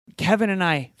Kevin and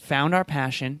I found our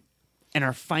passion and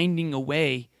are finding a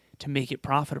way to make it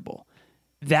profitable.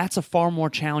 That's a far more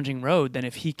challenging road than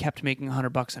if he kept making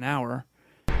 $100 an hour.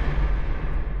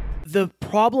 The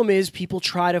problem is people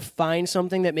try to find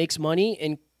something that makes money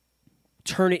and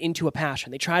turn it into a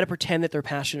passion. They try to pretend that they're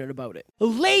passionate about it.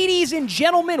 Ladies and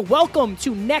gentlemen, welcome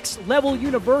to Next Level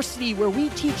University, where we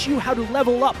teach you how to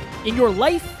level up in your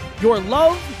life, your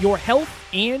love, your health,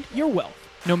 and your wealth.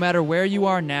 No matter where you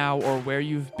are now or where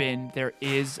you've been, there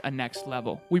is a next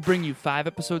level. We bring you 5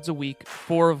 episodes a week,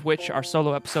 4 of which are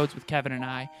solo episodes with Kevin and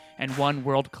I, and 1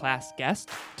 world-class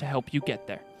guest to help you get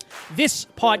there. This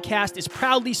podcast is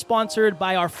proudly sponsored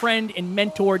by our friend and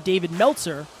mentor, David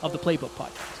Meltzer of the Playbook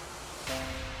Podcast.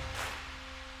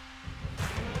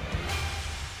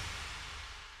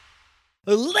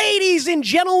 Ladies and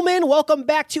gentlemen, welcome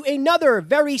back to another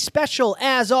very special,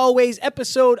 as always,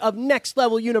 episode of Next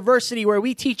Level University, where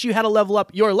we teach you how to level up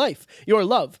your life, your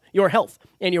love, your health,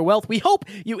 and your wealth. We hope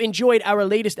you enjoyed our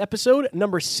latest episode,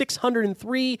 number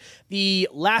 603, the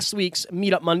last week's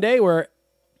Meetup Monday, where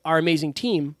our amazing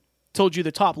team told you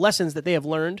the top lessons that they have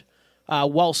learned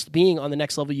whilst being on the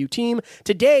Next Level U team.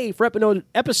 Today, for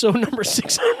episode number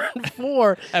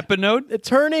 604,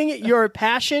 turning your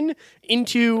passion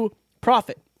into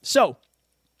profit. So,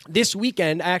 this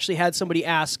weekend, I actually had somebody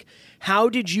ask, how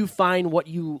did you find what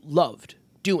you loved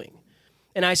doing?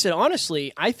 And I said,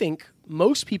 honestly, I think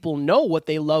most people know what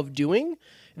they love doing.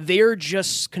 They're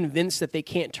just convinced that they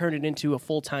can't turn it into a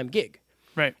full-time gig.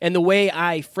 Right. And the way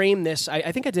I frame this,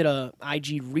 I think I did a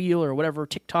IG reel or whatever,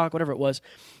 TikTok, whatever it was,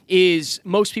 is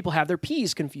most people have their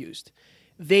P's confused.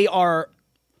 A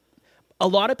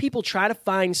lot of people try to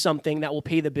find something that will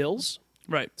pay the bills.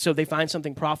 Right. So they find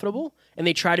something profitable and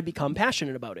they try to become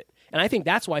passionate about it. And I think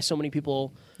that's why so many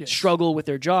people struggle with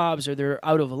their jobs, or they're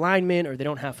out of alignment, or they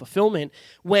don't have fulfillment.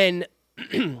 When,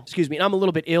 excuse me, and I'm a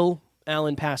little bit ill.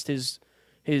 Alan passed his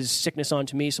sickness on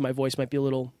to me, so my voice might be a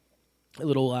little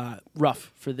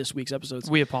rough for this week's episodes.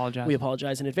 We apologize. We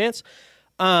apologize in advance.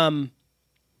 What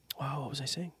was I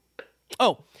saying?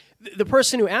 Oh, the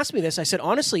person who asked me this, I said,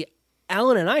 honestly,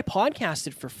 Alan and I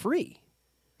podcasted for free.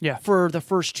 Yeah. For the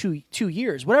first two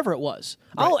years, whatever it was.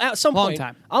 Right. I'll at some long point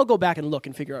time. I'll go back and look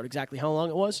and figure out exactly how long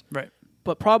it was. Right.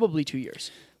 But probably 2 years.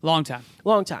 Long time.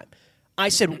 Long time. I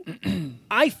said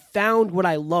I found what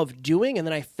I loved doing, and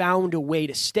then I found a way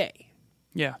to stay.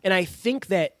 Yeah. And I think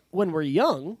that when we're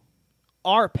young,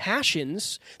 our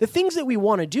passions, the things that we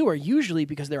want to do, are usually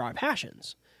because they're our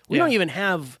passions. We don't even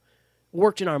have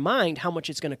worked in our mind how much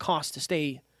it's going to cost to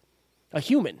stay a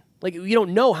human. Like, you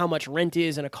don't know how much rent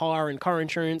is in a car and car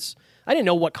insurance. I didn't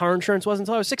know what car insurance was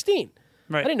until I was 16.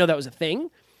 Right. I didn't know that was a thing.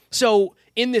 So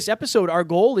in this episode, our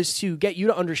goal is to get you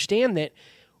to understand that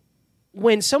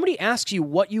when somebody asks you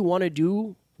what you want to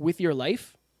do with your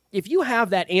life, if you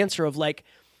have that answer of like,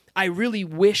 I really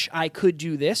wish I could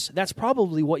do this, that's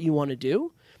probably what you want to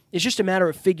do. It's just a matter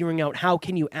of figuring out how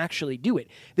can you actually do it.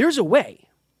 There's a way.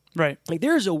 Right. Like,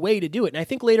 there's a way to do it. And I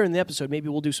think later in the episode, maybe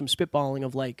we'll do some spitballing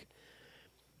of like,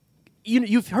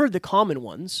 you've heard the common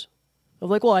ones of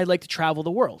like, well, I'd like to travel the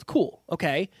world. Cool.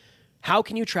 Okay. How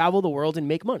can you travel the world and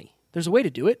make money? There's a way to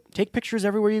do it. Take pictures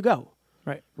everywhere you go.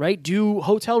 Right. Right? Do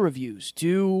hotel reviews.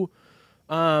 Do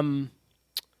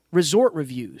resort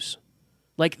reviews.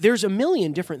 Like, there's a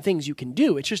million different things you can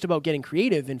do. It's just about getting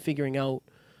creative and figuring out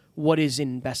what is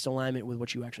in best alignment with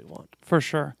what you actually want. For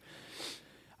sure.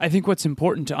 I think what's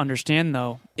important to understand,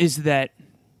 though, is that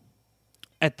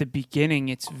at the beginning,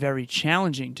 it's very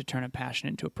challenging to turn a passion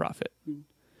into a profit.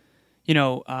 You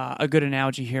know, a good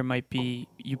analogy here might be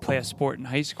you play a sport in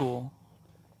high school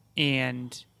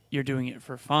and you're doing it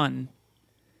for fun,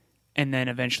 and then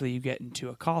eventually you get into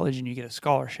a college and you get a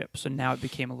scholarship. So now it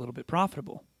became a little bit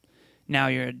profitable. Now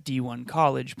you're at D1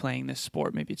 college playing this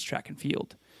sport, maybe it's track and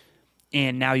field,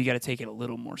 and now you got to take it a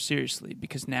little more seriously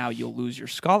because now you'll lose your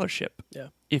scholarship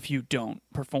if you don't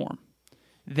perform.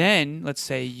 Then, let's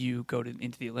say you go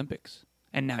into the Olympics,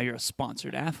 and now you're a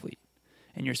sponsored athlete,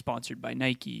 and you're sponsored by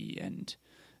Nike and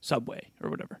Subway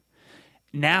or whatever.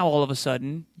 Now, all of a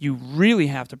sudden, you really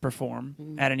have to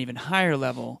perform at an even higher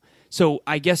level. So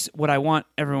I guess what I want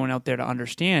everyone out there to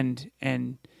understand,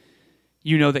 and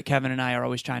you know that Kevin and I are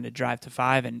always trying to drive to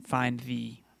 5 and find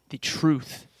the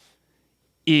truth,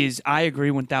 is I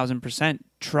agree 1,000%.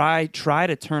 Try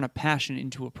to turn a passion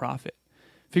into a profit.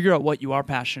 Figure out what you are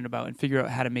passionate about and figure out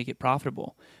how to make it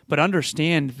profitable. But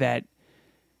understand that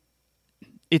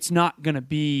it's not going to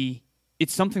be,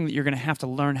 it's something that you're going to have to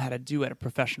learn how to do at a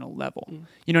professional level.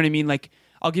 You know what I mean? Like,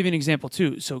 I'll give you an example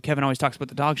too. So Kevin always talks about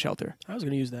the dog shelter. I was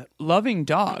going to use that. Loving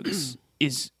dogs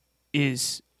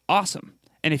is awesome.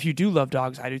 And if you do love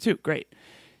dogs, I do too. Great.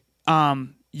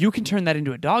 you can turn that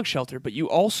into a dog shelter, but you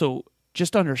also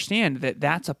just understand that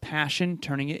that's a passion,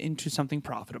 turning it into something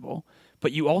profitable.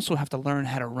 But you also have to learn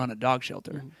how to run a dog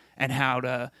shelter and how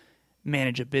to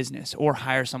manage a business or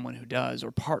hire someone who does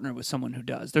or partner with someone who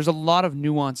does. There's a lot of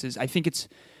nuances. I think it's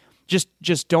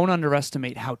just don't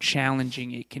underestimate how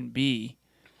challenging it can be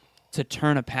to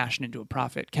turn a passion into a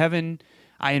profit. Kevin,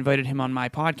 I invited him on my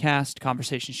podcast,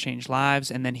 Conversations Change Lives,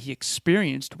 and then he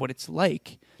experienced what it's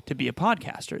like to be a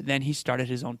podcaster. Then he started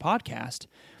his own podcast,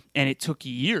 and it took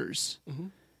years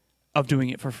of doing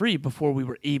it for free before we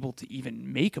were able to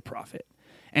even make a profit.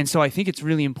 And so I think it's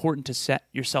really important to set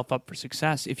yourself up for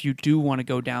success. If you do want to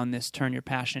go down this turn your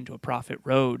passion into a profit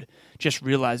road, just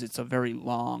realize it's a very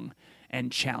long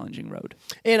and challenging road.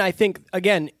 And I think,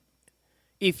 again,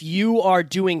 if you are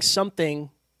doing something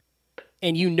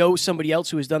and you know somebody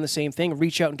else who has done the same thing,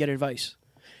 reach out and get advice.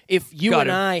 If you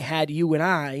and I had you and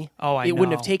I, it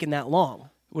wouldn't have taken that long.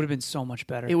 It would have been so much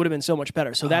better. It would have been so much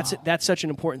better. So that's such an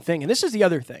important thing. And this is the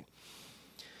other thing.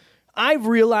 I've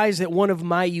realized that one of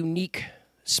my unique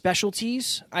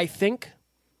specialties, I think,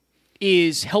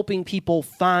 is helping people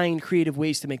find creative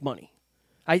ways to make money.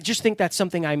 I just think that's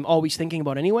something I'm always thinking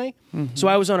about anyway. So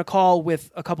I was on a call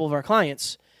with a couple of our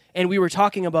clients, and we were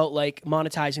talking about like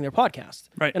monetizing their podcast.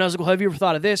 Right. And I was like, well, have you ever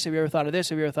thought of this? Have you ever thought of this?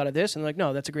 Have you ever thought of this? And they're like,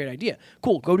 no, that's a great idea.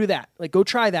 Cool, go do that. Like, go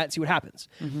try that and see what happens.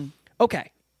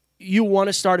 Okay, you want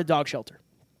to start a dog shelter.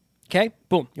 Okay,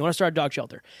 boom, you want to start a dog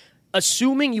shelter.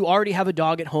 Assuming you already have a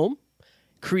dog at home,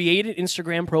 create an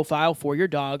Instagram profile for your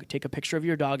dog, take a picture of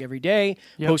your dog every day,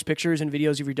 post pictures and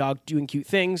videos of your dog doing cute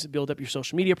things, build up your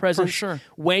social media presence. For sure.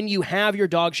 When you have your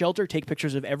dog shelter, take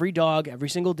pictures of every dog every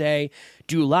single day,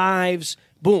 do lives,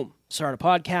 boom, start a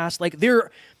podcast. Like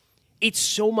it's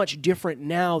so much different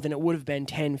now than it would have been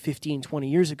 10, 15, 20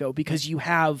 years ago because you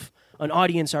have an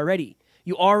audience already.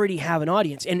 You already have an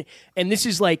audience. And this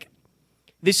is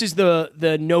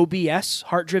the no BS,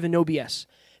 heart-driven no BS.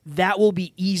 That will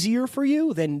be easier for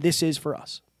you than this is for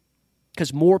us.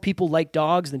 Because more people like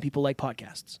dogs than people like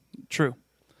podcasts. True.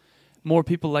 More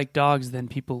people like dogs than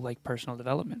people like personal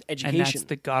development. Education. And that's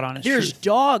the God-honest There's truth.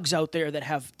 dogs out there that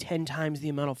have 10 times the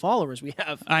amount of followers we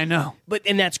have. I know.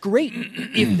 And that's great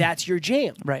if that's your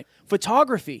jam. Right.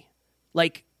 Photography.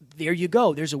 Like, there you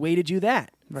go. There's a way to do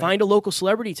that. Right. Find a local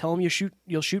celebrity. Tell them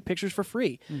you'll shoot pictures for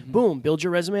free. Boom. Build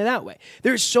your resume that way.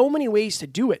 There's so many ways to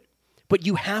do it. But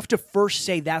you have to first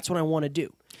say, that's what I want to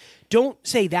do. Don't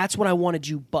say, that's what I want to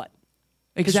do, but.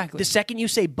 Exactly. The second you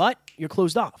say but, you're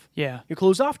closed off. Yeah. You're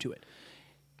closed off to it.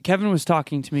 Kevin was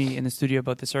talking to me in the studio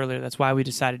about this earlier. That's why we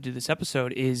decided to do this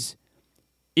episode is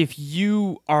if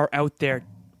you are out there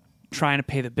trying to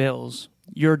pay the bills,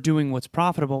 you're doing what's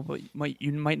profitable, but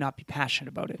you might not be passionate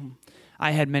about it.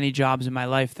 I had many jobs in my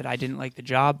life that I didn't like the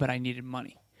job, but I needed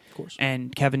money. Of course.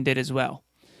 And Kevin did as well.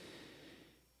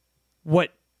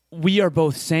 What we are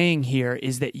both saying here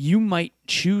is that you might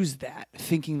choose that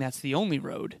thinking that's the only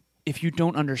road if you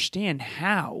don't understand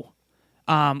how.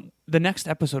 The next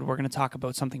episode, we're going to talk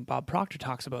about something Bob Proctor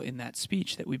talks about in that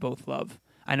speech that we both love.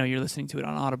 I know you're listening to it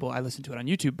on Audible. I listen to it on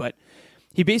YouTube. But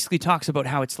he basically talks about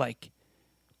how it's like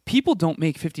people don't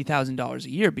make $50,000 a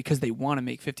year because they want to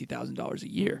make $50,000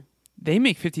 a year. They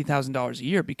make $50,000 a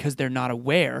year because they're not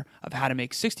aware of how to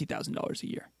make $60,000 a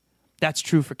year. That's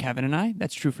true for Kevin and I.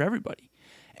 That's true for everybody.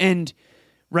 And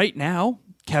right now,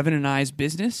 Kevin and I's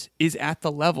business is at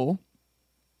the level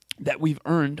that we've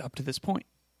earned up to this point.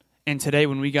 And today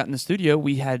when we got in the studio,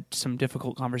 we had some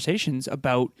difficult conversations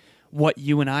about what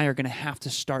you and I are going to have to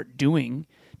start doing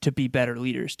to be better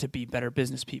leaders, to be better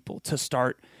business people, to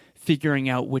start figuring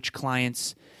out which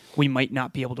clients we might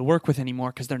not be able to work with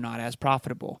anymore because they're not as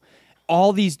profitable.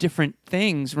 All these different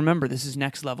things, remember, this is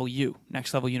Next Level U,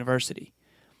 Next Level University.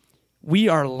 We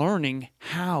are learning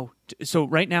how to, so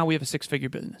right now we have a 6-figure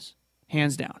business,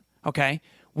 hands down, okay?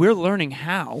 We're learning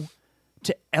how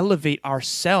to elevate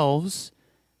ourselves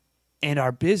and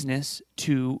our business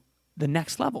to the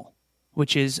next level,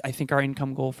 which is, I think our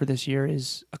income goal for this year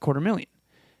is $250,000.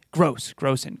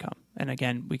 Gross income. And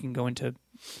again, we can go into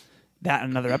that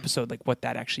in another episode, like what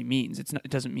that actually means. It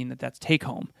doesn't mean that that's take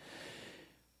home.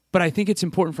 But I think it's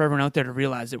important for everyone out there to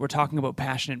realize that we're talking about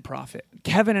passion and profit.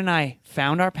 Kevin and I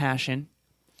found our passion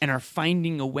and are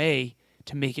finding a way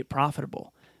to make it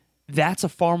profitable. That's a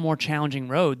far more challenging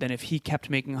road than if he kept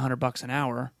making $100 an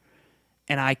hour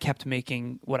and I kept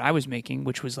making what I was making,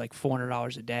 which was like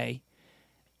 $400 a day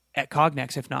at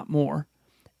Cognex, if not more,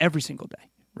 every single day,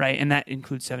 right? And that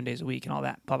includes 7 days a week and all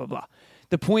that, blah, blah, blah.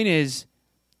 The point is,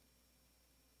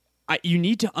 you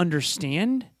need to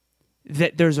understand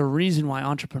that there's a reason why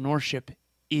entrepreneurship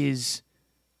is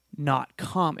not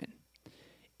common.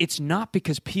 It's not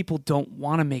because people don't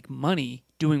want to make money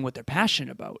doing what they're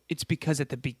passionate about. It's because at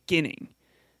the beginning,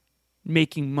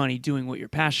 making money doing what you're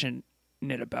passionate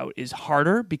about is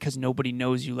harder because nobody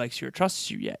knows you, likes you, or trusts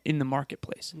you yet in the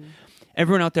marketplace.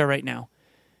 Everyone out there right now,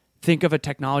 think of a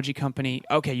technology company.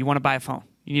 Okay, you want to buy a phone.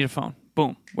 You need a phone.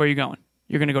 Boom. Where are you going?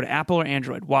 You're going to go to Apple or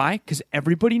Android. Why? Because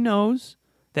everybody knows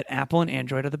that Apple and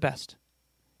Android are the best.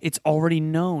 It's already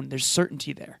known. There's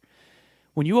certainty there.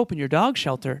 When you open your dog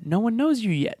shelter, no one knows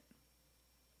you yet.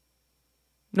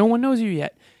 No one knows you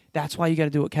yet. That's why you got to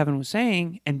do what Kevin was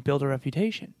saying and build a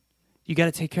reputation. You got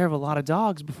to take care of a lot of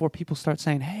dogs before people start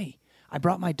saying, hey, I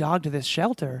brought my dog to this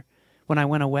shelter when I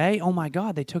went away. Oh my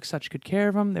God, they took such good care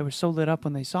of him. They were so lit up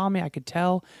when they saw me. I could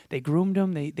tell. They groomed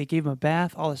him. They gave him a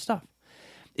bath, all this stuff.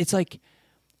 It's like,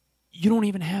 you don't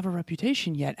even have a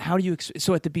reputation yet. How do you...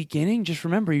 So at the beginning, just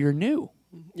remember, you're new.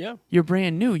 Yeah. You're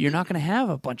brand new. You're not going to have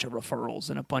a bunch of referrals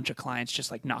and a bunch of clients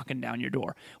just like knocking down your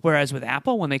door. Whereas with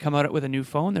Apple, when they come out with a new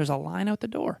phone, there's a line out the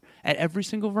door at every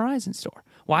single Verizon store.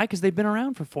 Why? Because they've been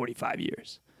around for 45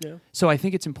 years. Yeah. So I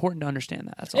think it's important to understand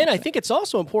that. That's all And I'm I saying. think it's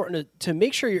also important to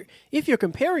make sure if you're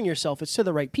comparing yourself, it's to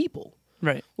the right people.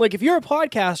 Right. Like if you're a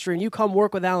podcaster and you come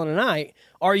work with Alan and I,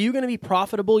 are you going to be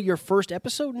profitable your first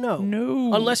episode? No.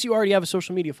 No. Unless you already have a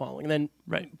social media following, then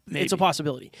Right. it's a Maybe.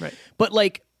 possibility. Right. But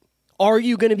like, are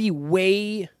you going to be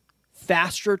way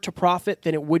faster to profit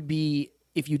than it would be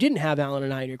if you didn't have Alan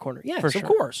and I in your corner? Yes, For of sure.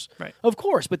 course. Right. Of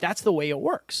course, but that's the way it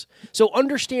works. So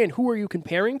understand who are you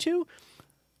comparing to?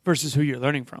 Versus who you're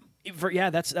learning from.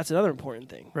 That's another important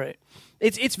thing. Right.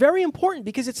 It's very important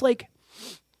because it's like,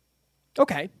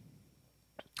 okay,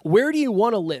 where do you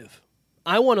want to live?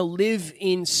 I want to live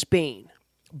in Spain.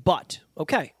 But,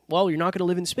 okay, well, you're not going to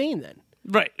live in Spain then.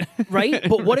 Right. Right?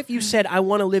 But what if you said, I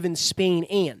want to live in Spain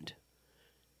and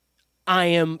I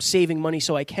am saving money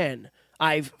so I can.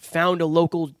 I've found a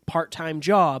local part-time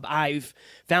job. I've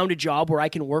found a job where I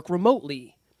can work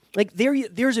remotely. Like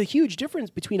there's a huge difference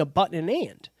between a but and an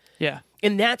and. Yeah.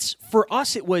 And that's, for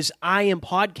us, it was, I am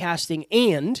podcasting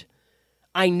and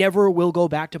I never will go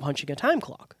back to punching a time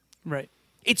clock. Right.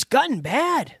 It's gotten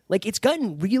bad. Like, it's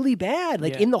gotten really bad.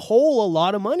 Like, Yeah. in the hole, a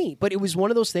lot of money. But it was one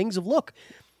of those things of, look,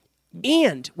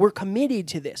 and we're committed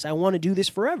to this. I want to do this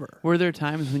forever. Were there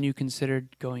times when you considered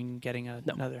getting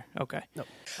another? Okay. No.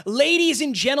 Ladies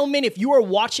and gentlemen, if you are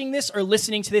watching this or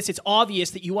listening to this, it's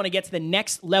obvious that you want to get to the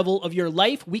next level of your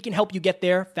life. We can help you get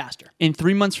there faster. In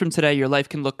 3 months from today, your life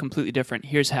can look completely different.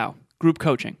 Here's how. Group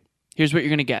coaching. Here's what you're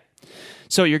going to get.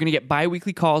 So you're going to get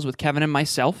bi-weekly calls with Kevin and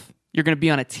myself. You're going to be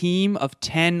on a team of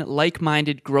 10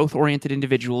 like-minded, growth-oriented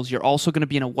individuals. You're also going to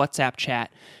be in a WhatsApp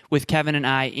chat with Kevin and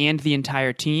I and the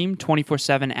entire team,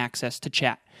 24/7 access to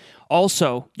chat.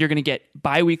 Also, you're going to get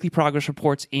bi-weekly progress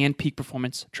reports and peak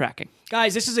performance tracking.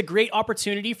 Guys, this is a great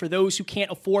opportunity for those who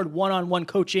can't afford one-on-one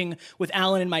coaching with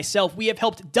Alan and myself. We have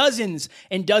helped dozens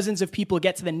and dozens of people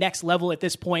get to the next level at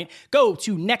this point. Go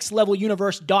to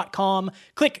nextleveluniverse.com,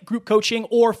 click group coaching,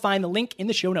 or find the link in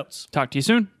the show notes. Talk to you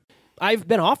soon. I've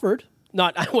been offered.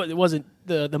 It wasn't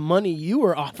the money you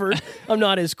were offered. I'm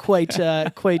not as quite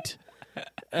as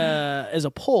a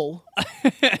pull,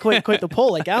 quite the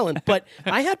pull like Alan. But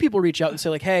I had people reach out and say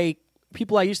like, "Hey,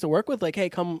 people I used to work with, like, hey,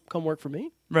 come work for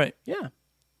me." Right. Yeah.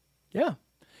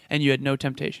 And you had no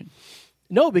temptation.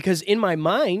 No, because in my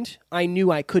mind, I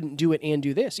knew I couldn't do it and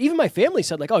do this. Even my family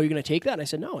said like, "Oh, you're going to take that?" And I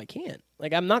said, "No, I can't.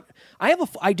 Like, I'm not.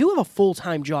 I do have a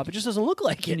full-time job. It just doesn't look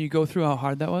like Can it." you go through how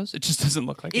hard that was? It just doesn't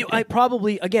look like it. I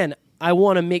probably, again, I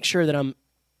want to make sure that I'm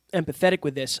empathetic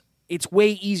with this. It's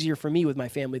way easier for me with my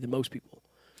family than most people.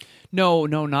 No,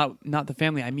 not the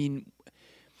family. I mean,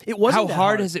 It wasn't how that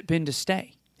hard has it been to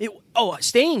stay?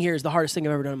 Staying here is the hardest thing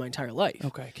I've ever done in my entire life.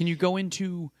 Okay. Can you go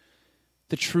into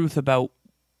the truth about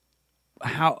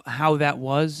how that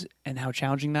was and how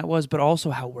challenging that was, but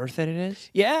also how worth it is?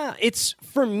 Yeah, it's,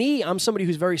 for me, I'm somebody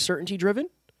who's very certainty driven.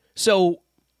 So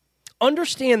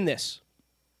understand this.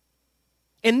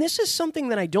 And this is something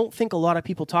that I don't think a lot of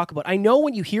people talk about. I know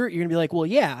when you hear it, you're going to be like, well,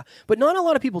 yeah, but not a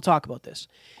lot of people talk about this.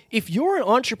 If you're an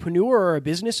entrepreneur or a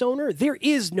business owner, there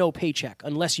is no paycheck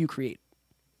unless you create.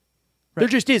 There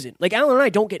just isn't. Like, Alan and I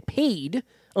don't get paid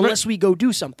unless we go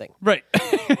do something. Right.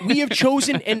 We have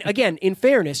chosen, and again, in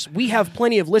fairness, we have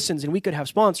plenty of listens and we could have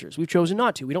sponsors. We've chosen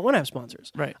not to. We don't want to have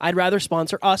sponsors. Right. I'd rather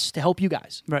sponsor us to help you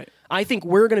guys. Right. I think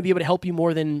we're going to be able to help you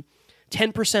more than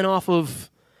 10% off of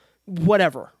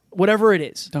whatever it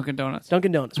is. Dunkin' Donuts.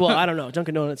 Dunkin' Donuts. Well, I don't know.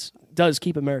 Dunkin' Donuts does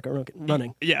keep America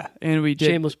running. Yeah, and we did.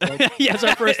 Shameless plug. That's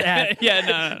our first ad.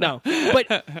 Yeah, no.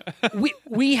 But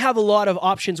we have a lot of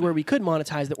options where we could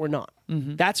monetize that we're not.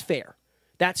 Mm-hmm. That's fair.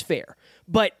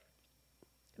 But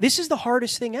this is the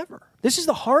hardest thing ever. This is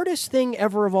the hardest thing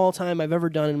ever of all time I've ever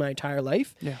done in my entire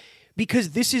life. Yeah.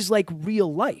 because this is like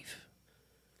real life.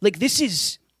 Like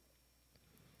it's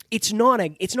not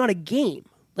a game.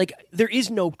 Like there is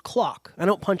no clock. I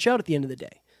don't punch out at the end of the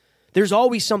day. There's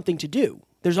always something to do.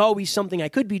 There's always something I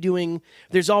could be doing.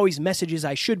 There's always messages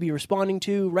I should be responding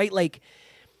to, right? Like,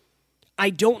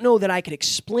 I don't know that I could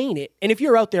explain it. And if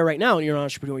you're out there right now and you're an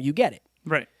entrepreneur, you get it.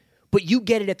 Right. But you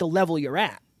get it at the level you're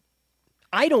at.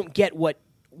 I don't get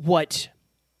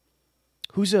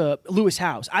who's Lewis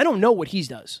Howes. I don't know what he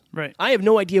does. Right. I have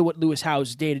no idea what Lewis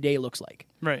Howes' day-to-day looks like.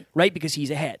 Right. Right? Because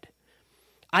he's ahead.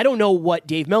 I don't know what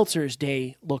Dave Meltzer's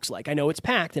day looks like. I know it's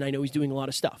packed, and I know he's doing a lot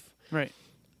of stuff. Right.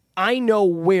 I know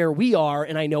where we are,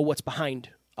 and I know what's behind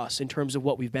us in terms of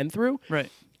what we've been through. Right.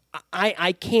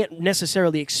 I can't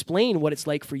necessarily explain what it's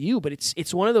like for you, but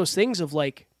it's one of those things of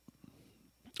like,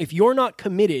 if you're not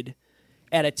committed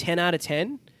at a 10 out of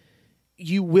 10,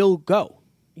 you will go.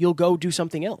 You'll go do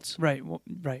something else. Right. Well,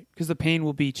 right. Because the pain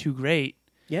will be too great.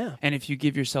 Yeah. And if you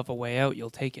give yourself a way out, you'll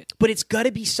take it. But it's got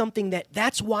to be something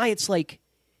that's why it's like,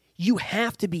 you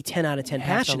have to be 10 out of 10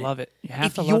 passionate. You have to love it. You have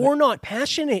if to love you're it. not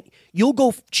passionate, you'll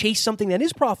go chase something that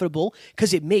is profitable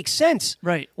because it makes sense.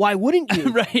 Right. Why wouldn't you?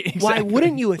 Right, exactly. Why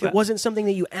wouldn't you if it wasn't something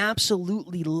that you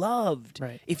absolutely loved?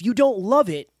 Right. If you don't love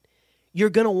it, you're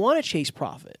going to want to chase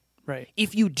profit. Right.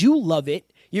 If you do love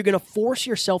it, you're going to force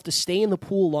yourself to stay in the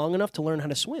pool long enough to learn how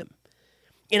to swim.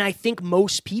 And I think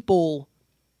most people,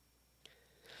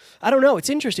 I don't know, it's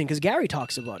interesting because Gary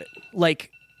talks about it.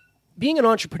 Like, being an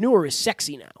entrepreneur is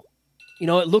sexy now. You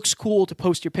know, it looks cool to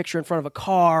post your picture in front of a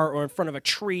car or in front of a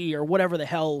tree or whatever the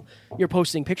hell you're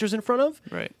posting pictures in front of.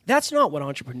 Right. That's not what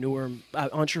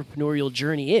entrepreneurial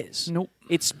journey is. Nope.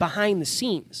 It's behind the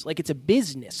scenes. Like, it's a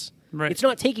business. Right. It's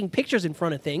not taking pictures in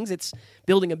front of things. It's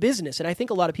building a business. And I think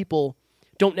a lot of people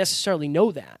don't necessarily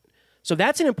know that. So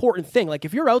that's an important thing. Like,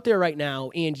 if you're out there right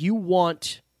now and you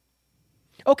want...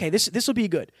 Okay, this will be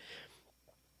good.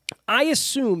 I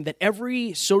assume that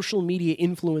every social media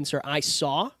influencer I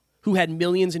saw who had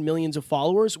millions and millions of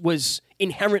followers was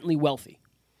inherently wealthy.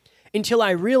 Until I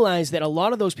realized that a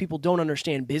lot of those people don't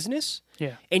understand business.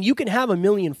 Yeah. And you can have 1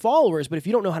 million followers, but if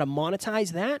you don't know how to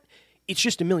monetize that, it's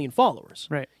just 1 million followers.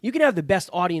 Right. You can have the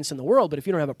best audience in the world, but if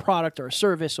you don't have a product or a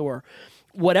service or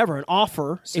whatever, an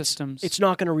offer, Systems. it's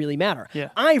not going to really matter. Yeah.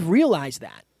 I've realized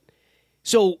that.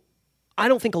 So I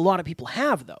don't think a lot of people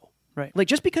have, though. Right. Like,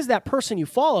 just because that person you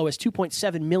follow has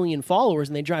 2.7 million followers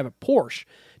and they drive a Porsche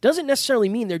doesn't necessarily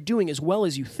mean they're doing as well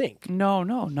as you think. No,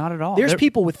 not at all. There's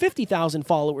people with 50,000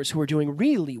 followers who are doing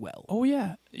really well. Oh,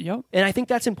 yeah. Yep. And I think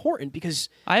that's important because...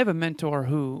 I have a mentor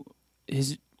who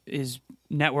his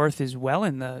net worth is well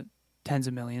in the tens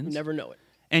of millions. You never know it.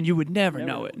 And you would never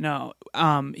know it. No.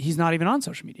 He's not even on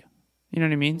social media. You know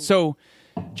what I mean? So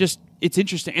just, it's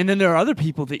interesting. And then there are other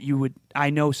people that I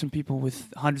know some people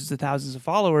with hundreds of thousands of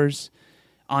followers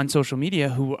on social media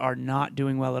who are not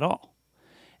doing well at all.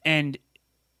 And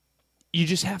you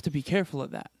just have to be careful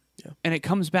of that. Yeah. And it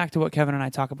comes back to what Kevin and I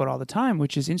talk about all the time,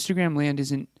 which is Instagram land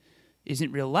isn't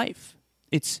real life.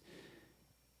 It's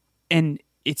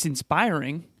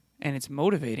inspiring and it's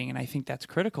motivating, and I think that's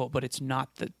critical, but it's not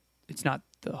the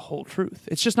whole truth.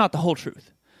 It's just not the whole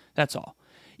truth. That's all.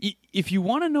 If you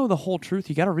want to know the whole truth,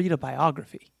 you got to read a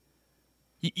biography.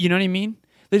 You know what I mean?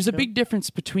 There's a big difference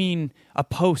between a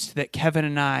post that Kevin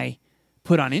and I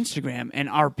put on Instagram and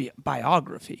our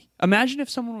biography. Imagine if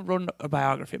someone wrote a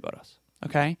biography about us,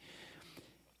 okay?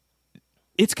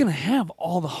 It's going to have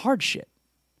all the hard shit.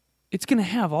 It's going to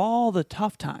have all the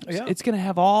tough times. Yeah. It's going to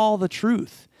have all the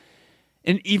truth.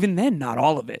 And even then, not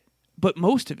all of it, but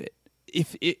most of it.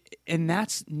 And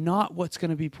that's not what's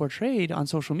going to be portrayed on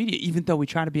social media, even though we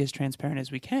try to be as transparent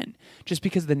as we can, just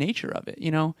because of the nature of it,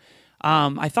 you know?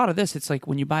 I thought of this. It's like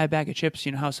when you buy a bag of chips,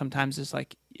 you know how sometimes it's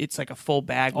like a full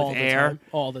bag with air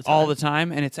all the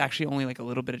time, and it's actually only like a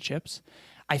little bit of chips.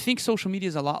 I think social media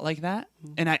is a lot like that,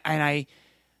 and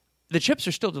the chips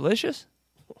are still delicious,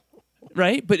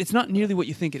 right? But it's not nearly what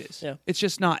you think it is. Yeah. It's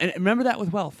just not. And remember that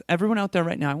with wealth. Everyone out there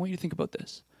right now, I want you to think about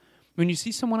this. When you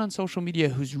see someone on social media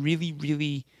who's really,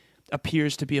 really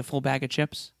appears to be a full bag of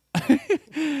chips,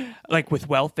 like with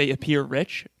wealth, they appear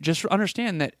rich. Just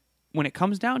understand that when it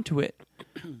comes down to it,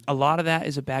 a lot of that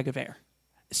is a bag of air.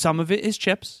 Some of it is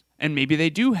chips, and maybe they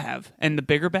do have, and the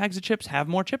bigger bags of chips have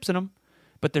more chips in them,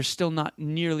 but they're still not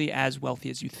nearly as wealthy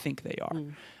as you think they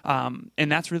are.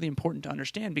 And that's really important to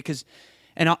understand because,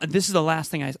 this is the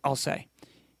last thing I'll say.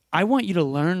 I want you to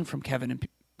learn from Kevin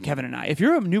and I. If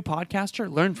you're a new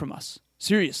podcaster, learn from us.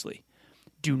 Seriously.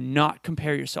 Do not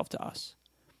compare yourself to us.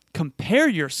 Compare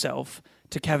yourself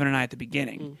to Kevin and I at the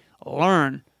beginning.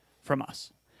 Learn from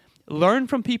us. Learn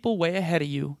from people way ahead of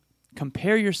you.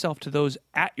 Compare yourself to those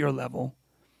at your level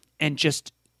and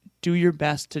just do your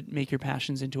best to make your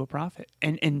passions into a profit.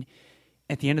 And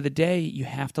at the end of the day, you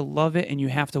have to love it, and you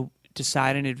have to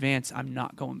decide in advance, I'm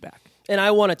not going back. And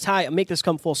I want to make this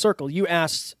come full circle. You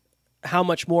asked how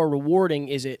much more rewarding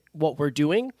is it what we're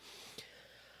doing?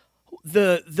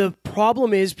 The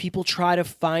problem is people try to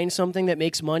find something that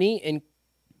makes money and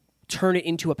turn it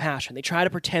into a passion. They try to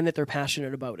pretend that they're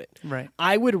passionate about it. Right.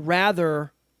 I would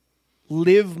rather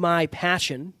live my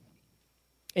passion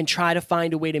and try to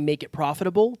find a way to make it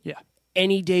profitable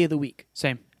any day of the week.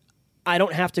 Same. I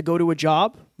don't have to go to a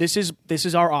job. This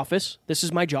is our office. This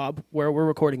is my job where we're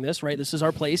recording this, right? This is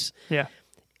our place. Yeah.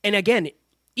 And again,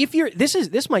 if you're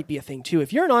this might be a thing too.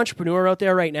 If you're an entrepreneur out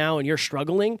there right now and you're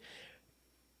struggling,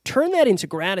 turn that into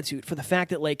gratitude for the fact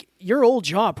that like your old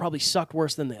job probably sucked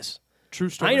worse than this. True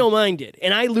story. I know mine did.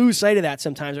 And I lose sight of that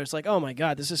sometimes where it's like, oh my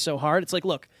God, this is so hard. It's like,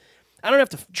 look, I don't have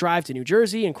to drive to New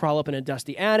Jersey and crawl up in a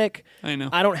dusty attic. I know.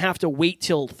 I don't have to wait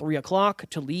till 3 o'clock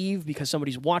to leave because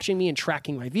somebody's watching me and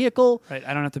tracking my vehicle. Right.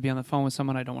 I don't have to be on the phone with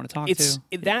someone I don't want to talk to.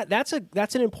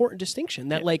 That's an important distinction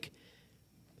that like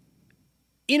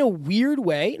in a weird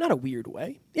way, not a weird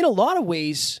way, in a lot of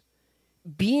ways,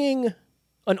 being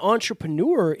an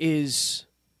entrepreneur it's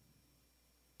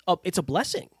a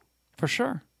blessing. For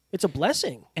sure. It's a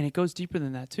blessing. And it goes deeper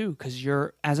than that too, because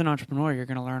as an entrepreneur, you're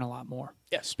going to learn a lot more.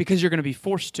 Yes. Because you're going to be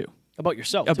forced to. About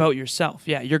yourself. About yourself.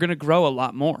 Yeah. You're going to grow a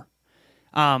lot more.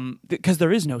 Because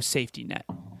there is no safety net.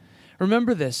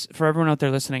 Remember this, for everyone out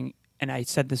there listening, and I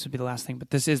said this would be the last thing, but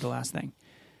this is the last thing.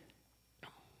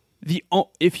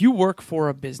 If you work for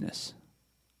a business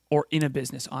or in a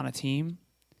business on a team,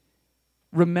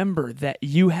 remember that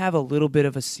you have a little bit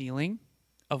of a ceiling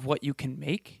of what you can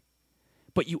make,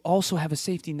 but you also have a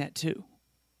safety net too.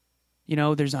 You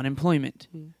know, there's unemployment.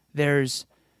 There's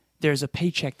a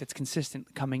paycheck that's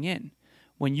consistent coming in.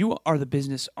 When you are the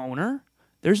business owner,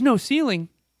 there's no ceiling,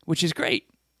 which is great.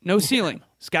 No ceiling.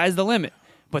 Sky's the limit.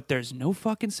 But there's no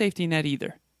fucking safety net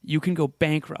either. You can go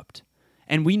bankrupt.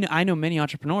 And I know many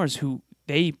entrepreneurs who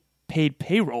they paid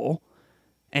payroll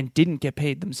and didn't get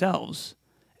paid themselves.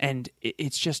 And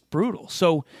it's just brutal.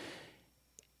 So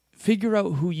figure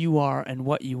out who you are and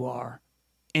what you are.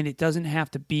 And it doesn't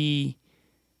have to be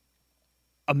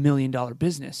 $1 million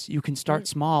business. You can start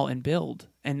small and build.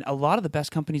 And a lot of the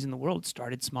best companies in the world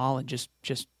started small and just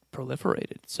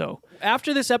proliferated. So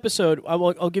after this episode,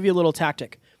 I'll give you a little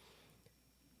tactic.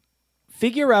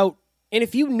 Figure out, and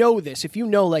if you know this,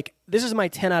 like, this is my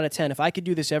 10 out of 10. If I could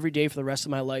do this every day for the rest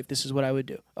of my life, this is what I would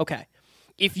do. Okay.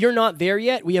 If you're not there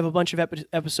yet, we have a bunch of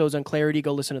episodes on clarity.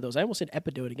 Go listen to those. I almost said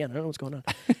epidote again. I don't know what's going on.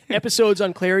 Episodes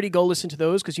on clarity. Go listen to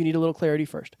those because you need a little clarity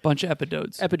first. Bunch of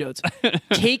epidotes.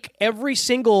 Take every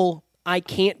single I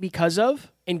can't because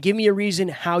of and give me a reason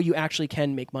how you actually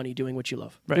can make money doing what you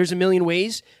love. Right. There's a million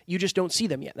ways. You just don't see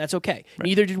them yet. That's okay. Right.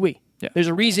 Neither did we. Yeah. There's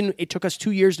a reason it took us 2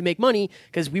 years to make money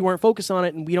because we weren't focused on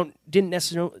it and we didn't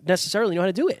necessarily know how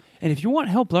to do it. And if you want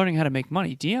help learning how to make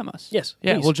money, DM us. Yes.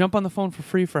 Yeah, please. We'll jump on the phone for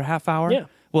free for a half hour. Yeah.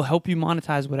 We'll help you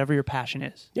monetize whatever your passion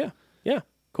is. Yeah. Yeah.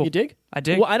 Cool. You dig? I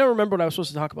dig. Well, I don't remember what I was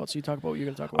supposed to talk about, so you talk about what you're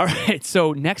going to talk about. All right.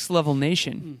 So Next Level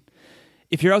Nation.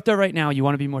 If you're out there right now, you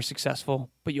want to be more successful,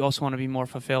 but you also want to be more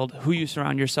fulfilled. Who you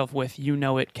surround yourself with, you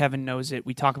know it. Kevin knows it.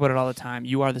 We talk about it all the time.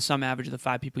 You are the sum average of the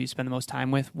 5 people you spend the most time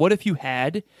with. What if you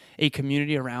had a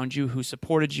community around you who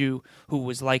supported you, who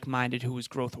was like-minded, who was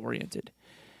growth-oriented?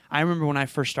 I remember when I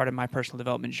first started my personal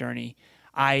development journey,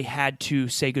 I had to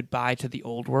say goodbye to the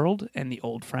old world and the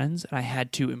old friends, and I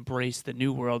had to embrace the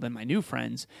new world and my new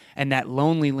friends, and that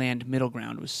lonely land middle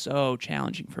ground was so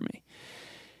challenging for me.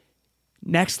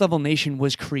 Next Level Nation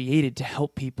was created to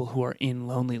help people who are in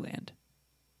lonely land.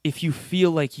 If you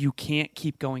feel like you can't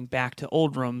keep going back to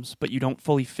old rooms, but you don't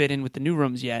fully fit in with the new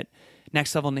rooms yet,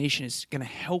 Next Level Nation is going to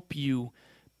help you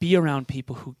be around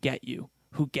people who get you,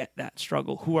 who get that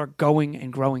struggle, who are going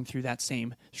and growing through that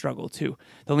same struggle too.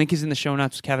 The link is in the show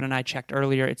notes. Kevin and I checked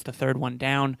earlier. It's the third one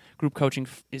down. Group coaching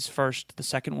is first. The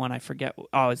second one, I forget.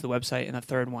 Is the website. And the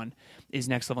third one is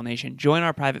Next Level Nation. Join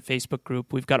our private Facebook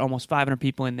group. We've got almost 500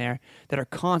 people in there that are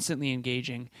constantly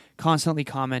engaging, constantly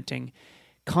commenting,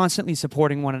 constantly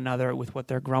supporting one another with what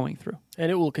they're growing through.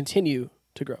 And it will continue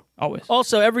to grow. Always.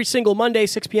 Also, every single Monday,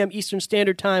 6 p.m. Eastern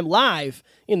Standard Time, live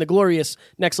in the glorious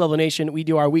Next Level Nation, we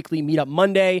do our weekly Meetup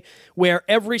Monday, where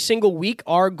every single week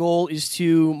our goal is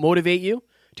to motivate you,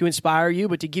 to inspire you,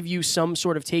 but to give you some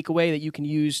sort of takeaway that you can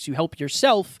use to help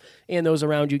yourself and those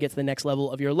around you get to the next level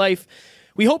of your life.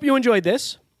 We hope you enjoyed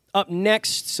this. Up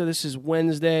next, so this is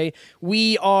Wednesday,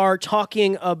 we are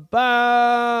talking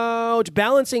about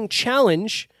balancing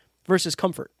challenge versus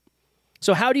comfort.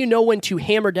 So how do you know when to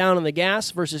hammer down on the gas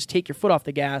versus take your foot off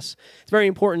the gas? It's very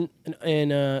important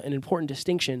and an important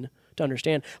distinction to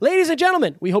understand. Ladies and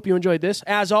gentlemen, we hope you enjoyed this.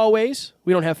 As always,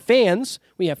 we don't have fans,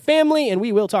 we have family, and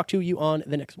we will talk to you on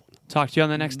the next one. Talk to you on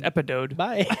the next episode.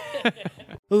 Bye.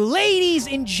 Ladies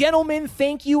and gentlemen,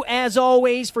 thank you as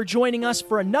always for joining us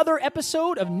for another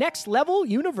episode of Next Level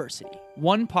University.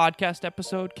 One podcast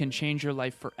episode can change your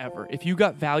life forever. If you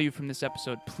got value from this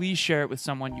episode, please share it with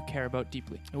someone you care about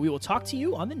deeply. And we will talk to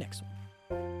you on the next one.